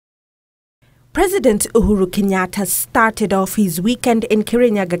President Uhuru Kenyatta started off his weekend in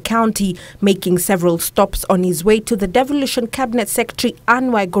Kirinyaga County, making several stops on his way to the devolution Cabinet Secretary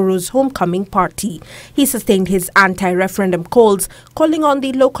Ann Waiguru's homecoming party. He sustained his anti-referendum calls, calling on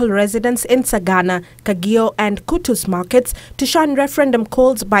the local residents in Sagana, Kagio and Kutus markets to shun referendum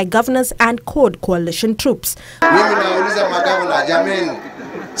calls by governors and CORD coalition troops. Mimi nauliza magavana, jameni,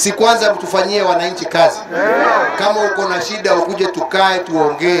 si kwanza mtufanyie wananchi kazi. Kama uko na shida ukuje tukae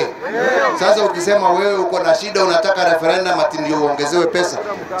tuongee. Sasa ukisema wewe uko na shida unataka referendum ati ndio uongezewe pesa.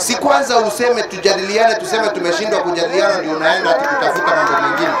 Si kwanza useme tujadiliane, tuseme tumeshindwa kujadiliana ndio unaenda tukitafuta mambo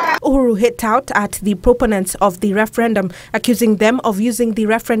mengine. Uhuru hit out at the proponents of the referendum, accusing them of using the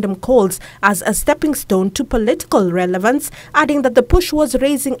referendum calls as a stepping stone to political relevance, adding that the push was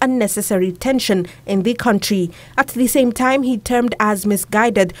raising unnecessary tension in the country. At the same time, he termed as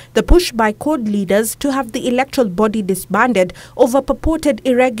misguided the push by CORD leaders to have the electoral body disbanded over purported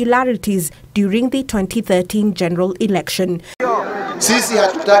irregularities during the 2013 general election. Sisi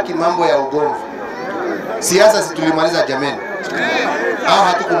hatutaki mambo ya ugomvi. Siasa situlimaliza jameni. Au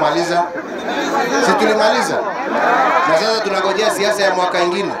hatukumaliza? Situlimaliza. Na sasa tunagojea siasa ya mwaka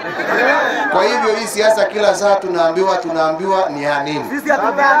ingine. Kwa hivyo hii siasa kila saa tunaambiwa ni ya nini?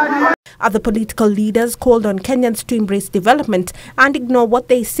 Other political leaders called on Kenyans to embrace development and ignore what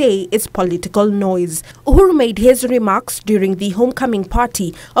they say is political noise. Uhuru made his remarks during the homecoming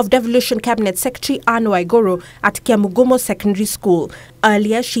party of Devolution Cabinet Secretary Ann Waiguru at Kiamugumo Secondary School.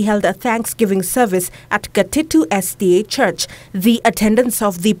 Earlier, she held a Thanksgiving service at Gatitu SDA Church. The attendance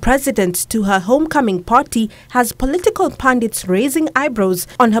of the president to her homecoming party has political pundits raising eyebrows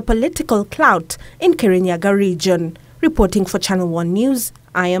on her political clout in Kirinyaga region. Reporting for Channel 1 News,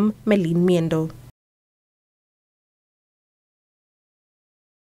 I am Melin Miendo.